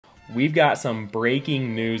we've got some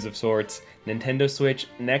breaking news of sorts. Nintendo Switch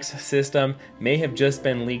Next system may have just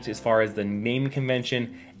been leaked as far as the naming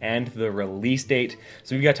convention and the release date.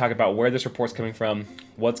 So we've got to talk about where this report's coming from,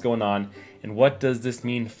 what's going on, and what does this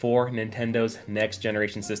mean for Nintendo's next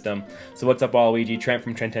generation system. So what's up, Waluigi? Trent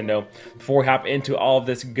from Trentendo. Before we hop into all of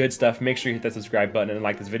this good stuff, make sure you hit that subscribe button and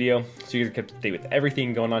like this video so you get kept up to date with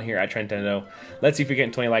everything going on here at Trentendo. Let's see if we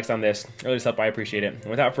get 20 likes on this. Really just help, I appreciate it. And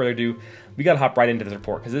without further ado, we gotta hop right into this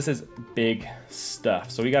report because this is big stuff.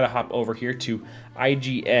 So we gotta hop over here to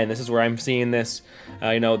IGN. This is where I'm seeing this.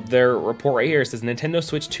 Their report right here says Nintendo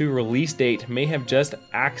Switch 2 release date may have just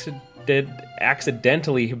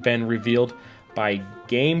accidentally been revealed by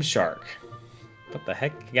GameShark. What the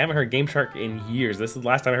heck? I haven't heard GameShark in years. This is the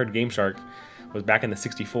last time I heard GameShark was back in the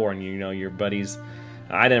 64, and your buddies.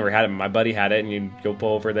 I never had it, but my buddy had it, and you go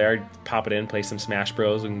over there, pop it in, play some Smash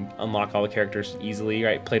Bros, and unlock all the characters easily,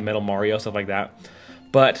 right? Play Metal Mario, stuff like that.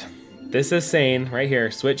 But this is saying right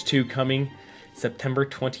here, Switch 2 coming September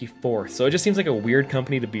 24th. So it just seems like a weird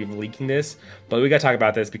company to be leaking this, but we gotta talk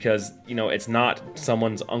about this because, it's not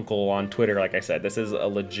someone's uncle on Twitter, like I said. This is a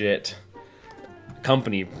legit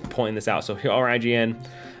company pointing this out. So here our IGN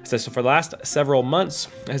says, so for the last several months,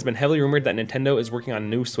 it has been heavily rumored that Nintendo is working on a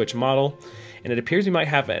new Switch model, and it appears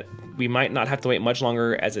we might not have to wait much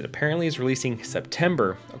longer, as it apparently is releasing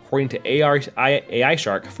September, according to AI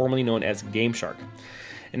Shark, formerly known as GameShark.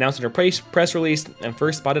 Announced in a press release and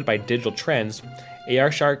first spotted by Digital Trends,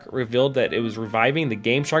 AR Shark revealed that it was reviving the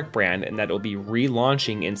GameShark brand and that it will be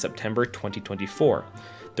relaunching in September 2024.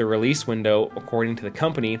 The release window, according to the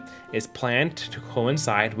company, is planned to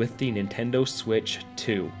coincide with the Nintendo Switch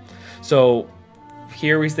 2. So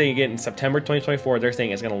here we say again in September 2024, they're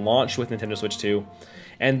saying it's going to launch with Nintendo Switch 2.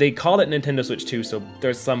 And they called it Nintendo Switch 2, so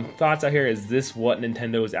there's some thoughts out here. Is this what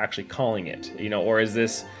Nintendo is actually calling it? Or is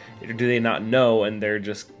this, do they not know and they're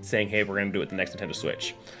just saying, hey, we're going to do it with the next Nintendo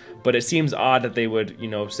Switch? But it seems odd that they would,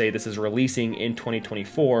 say this is releasing in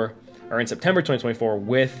 2024, or in September 2024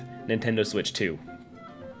 with Nintendo Switch 2.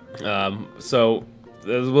 So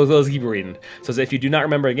let's keep reading. So if you do not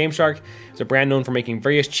remember, GameShark is a brand known for making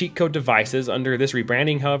various cheat code devices. Under this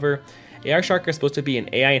rebranding, however, AR Shark is supposed to be an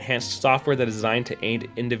AI-enhanced software that is designed to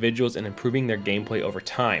aid individuals in improving their gameplay over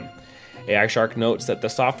time. AI Shark notes that the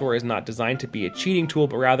software is not designed to be a cheating tool,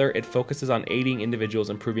 but rather it focuses on aiding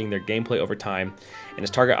individuals improving their gameplay over time, and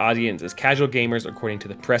its target audience is casual gamers, according to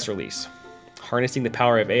the press release. Harnessing the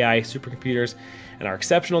power of AI supercomputers and our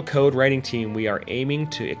exceptional code writing team, we are aiming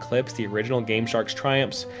to eclipse the original GameShark's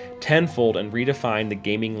triumphs tenfold and redefine the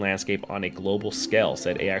gaming landscape on a global scale,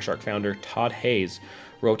 said AI Shark founder Todd Hayes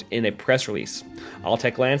wrote in a press release.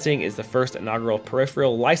 Alltech Lansing is the first inaugural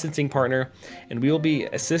peripheral licensing partner, and we will be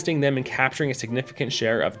assisting them in capturing a significant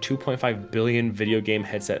share of 2.5 billion video game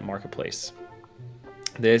headset marketplace.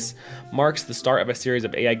 This marks the start of a series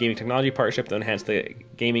of AI gaming technology partnerships to enhance the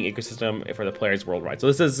gaming ecosystem for the players worldwide. So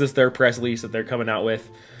this is just their press release that they're coming out with,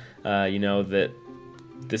 that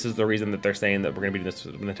this is the reason that they're saying that we're going to be doing this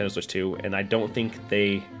with Nintendo Switch 2, and I don't think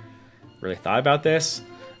they really thought about this.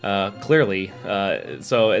 Clearly. And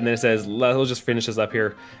then it says, let's just finish this up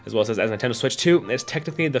here as well. It says, as Nintendo Switch 2 is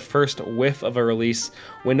technically the first whiff of a release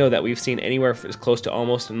window that we've seen anywhere as close to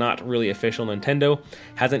almost not really official. Nintendo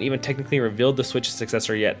hasn't even technically revealed the Switch's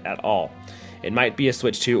successor yet at all. It might be a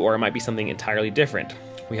Switch 2 or it might be something entirely different.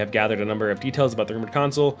 We have gathered a number of details about the rumored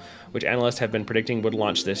console, which analysts have been predicting would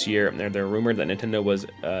launch this year. They're rumored that Nintendo was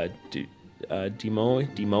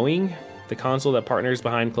demoing the console that partners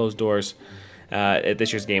behind closed doors at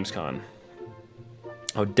this year's Gamescom.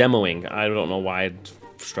 Oh, demoing. I don't know why I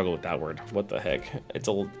struggle with that word. What the heck?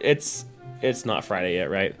 It's not Friday yet,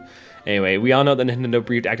 right? Anyway, we all know that Nintendo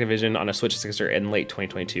briefed Activision on a Switch successor in late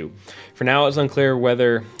 2022. For now, it's unclear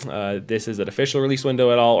whether this is an official release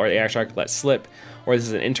window at all, or the AI Shark let slip, or this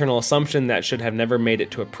is an internal assumption that should have never made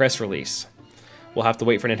it to a press release. We'll have to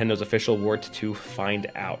wait for Nintendo's official word to find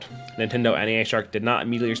out. Nintendo and AI Shark did not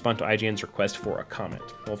immediately respond to IGN's request for a comment.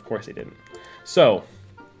 Well, of course they didn't. So,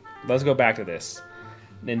 let's go back to this.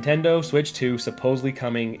 Nintendo Switch 2 supposedly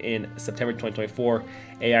coming in September 2024.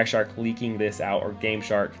 AI Shark leaking this out, or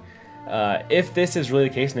GameShark. If this is really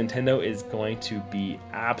the case, Nintendo is going to be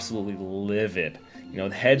absolutely livid. The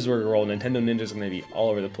heads were roll. Nintendo Ninja is going to be all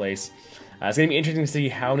over the place. It's going to be interesting to see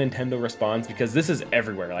how Nintendo responds, because this is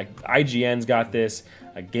everywhere. Like, IGN's got this,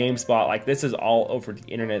 GameSpot, like, this is all over the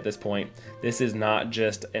internet at this point. This is not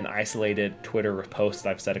just an isolated Twitter post that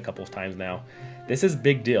I've said a couple of times now. This is a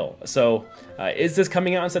big deal. So, is this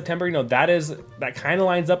coming out in September? That kind of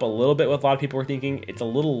lines up a little bit with what a lot of people were thinking. It's a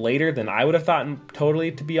little later than I would have thought,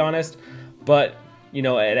 totally, to be honest. But you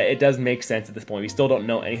know, it does make sense at this point. We still don't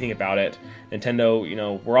know anything about it. Nintendo, you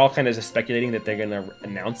know, we're all kind of just speculating that they're going to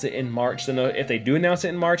announce it in March. So if they do announce it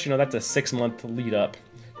in March, you know, that's a 6-month lead up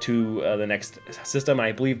to the next system.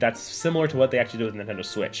 I believe that's similar to what they actually do with Nintendo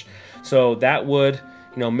Switch. So that would,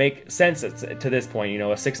 you know, make sense to this point, you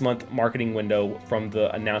know, a 6-month marketing window from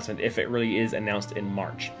the announcement if it really is announced in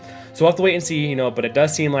March. So we'll have to wait and see, you know, but it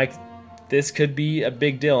does seem like this could be a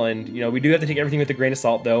big deal. And, you know, we do have to take everything with a grain of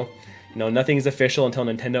salt, though. You know, nothing is official until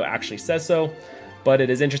Nintendo actually says so, but it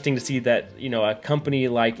is interesting to see that, you know, a company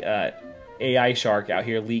like AI Shark out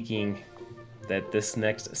here leaking that this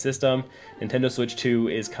next system, Nintendo Switch 2,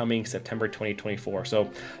 is coming September 2024. So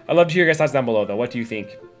I'd love to hear your guys' thoughts down below, though. What do you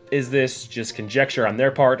think? Is this just conjecture on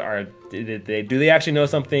their part? Or do they actually know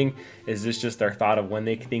something? Is this just their thought of when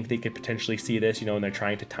they think they could potentially see this, you know, when they're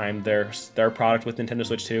trying to time their product with Nintendo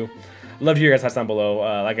Switch 2? I'd love to hear your guys' thoughts down below.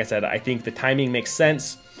 Like I said, I think the timing makes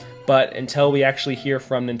sense, but until we actually hear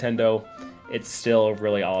from Nintendo, it's still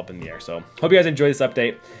really all up in the air. So hope you guys enjoyed this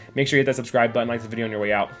update. Make sure you hit that subscribe button, like the video on your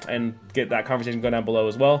way out, and get that conversation going down below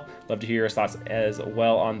as well. Love to hear your thoughts as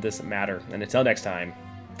well on this matter. And until next time,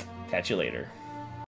 catch you later.